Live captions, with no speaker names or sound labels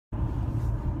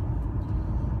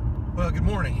Well, good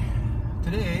morning.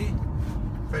 Today,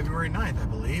 February 9th, I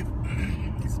believe,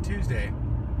 it's a Tuesday,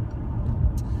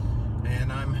 and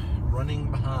I'm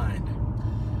running behind.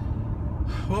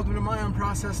 Welcome to my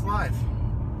unprocessed life.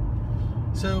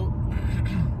 So,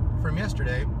 from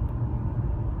yesterday,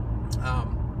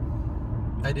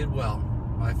 I did well.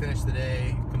 I finished the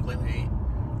day completely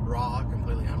raw,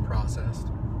 completely unprocessed.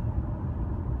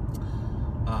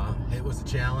 It was a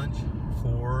challenge,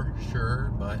 for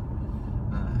sure, but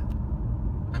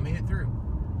I made it through,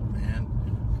 and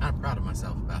I'm kind of proud of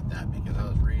myself about that because I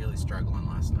was really struggling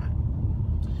last night.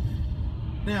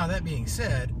 Now, that being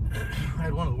said, I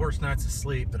had one of the worst nights of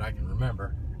sleep that I can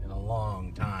remember in a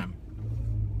long time.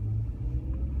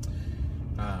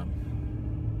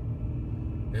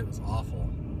 It was awful.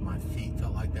 My feet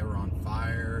felt like they were on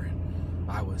fire,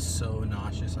 and I was so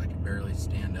nauseous I could barely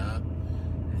stand up,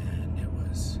 and it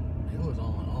was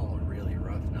all in all a really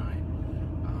rough night.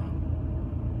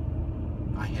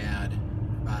 I had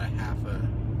about a half a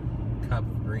cup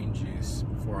of green juice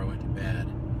before I went to bed,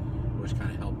 which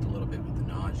kind of helped a little bit with the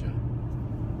nausea.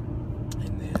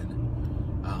 And then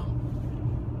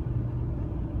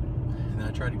I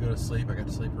tried to go to sleep. I got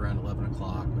to sleep around 11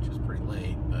 o'clock, which was pretty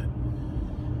late, but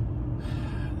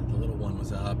the little one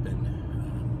was up,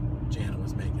 and Jana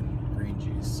was making green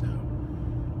juice, so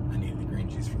I needed the green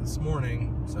juice for this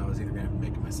morning, so I was either going to have to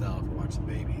make it myself or watch the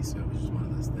baby, so it was just one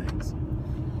of those things.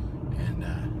 And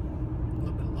a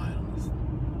little bit of light on this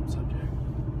subject.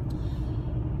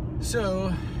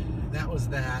 So that was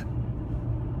that.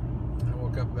 I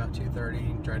woke up about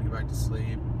 2:30, tried to go back to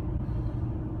sleep.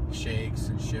 Shakes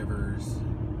and shivers.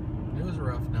 It was a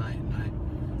rough night, and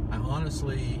I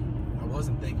honestly, I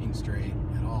wasn't thinking straight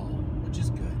at all, which is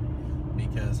good,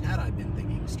 because had I been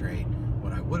thinking straight,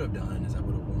 what I would have done is I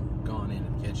would have gone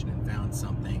into the kitchen and found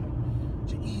something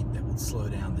to eat that would slow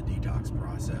down the detox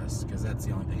process, because that's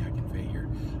the only thing I can figure.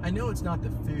 I know it's not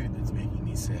the food that's making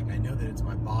me sick. I know that it's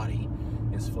my body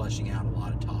is flushing out a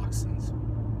lot of toxins.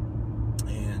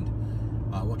 And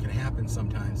what can happen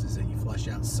sometimes is that you flush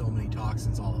out so many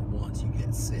toxins all at once, you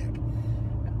get sick.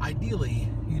 Ideally,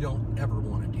 you don't ever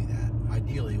want to do that.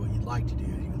 Ideally, what you'd like to do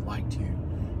is you would like to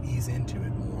ease into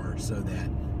it more so that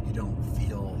you don't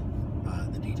feel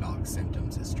the detox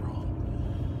symptoms as strong.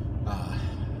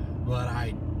 But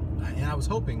I was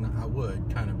hoping I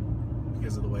would, kind of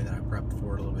because of the way that I prepped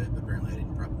for it a little bit, but apparently I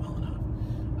didn't prep well enough.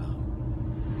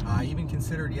 I even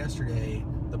considered yesterday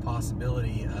the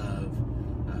possibility of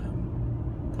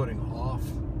putting off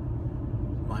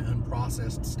my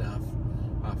unprocessed stuff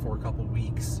for a couple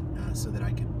weeks so that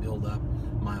I could build up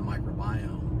my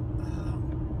microbiome,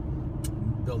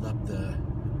 build up the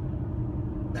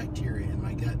bacteria in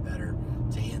my gut better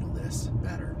to handle this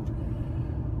better.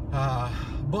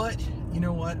 But you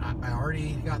know what? I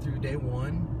already got through day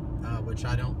one, which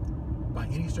I don't, by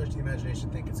any stretch of the imagination,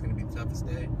 think it's going to be the toughest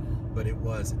day, but it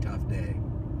was a tough day.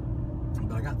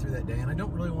 But I got through that day, and I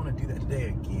don't really want to do that day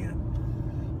again.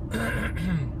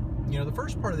 You know, the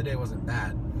first part of the day wasn't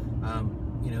bad.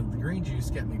 You know, the green juice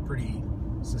kept me pretty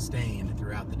sustained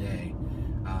throughout the day,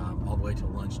 all the way till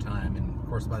lunchtime. And of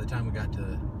course, by the time we got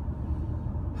to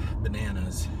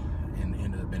bananas and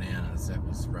into the bananas, that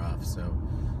was rough. So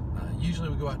usually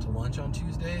we go out to lunch on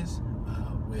Tuesdays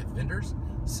with vendors.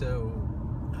 So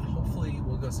hopefully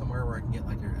we'll go somewhere where I can get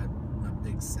like a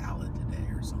big salad today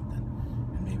or something,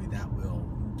 and maybe that will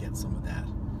get some of that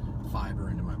fiber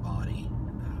into my body,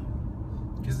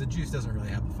 because the juice doesn't really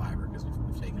have the fiber because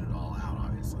we've taken it all out,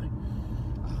 obviously.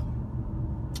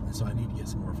 And so I need to get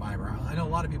some more fiber. I know a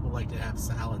lot of people like to have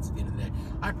salads at the end of the day.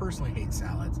 I personally hate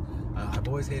salads. I've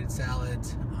always hated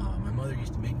salads. My mother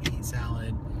used to make me eat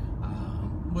salad,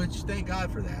 which thank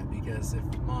God for that, because if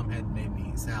Mom hadn't made me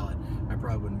eat salad, I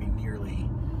probably wouldn't be nearly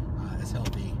as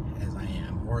healthy as I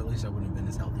am, or at least I wouldn't have been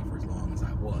as healthy for as long as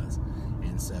I was.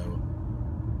 And so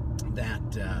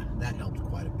that helped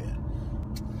quite a bit.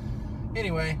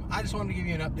 Anyway, I just wanted to give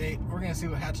you an update. We're going to see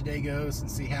how today goes and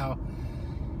see how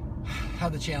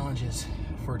the challenges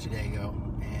for today go,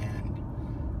 and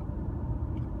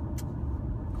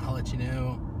I'll let you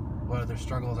know what other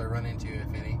struggles I run into,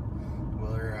 if any.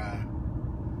 We're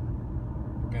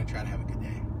going to try to have a good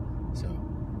day. So,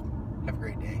 have a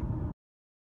great day.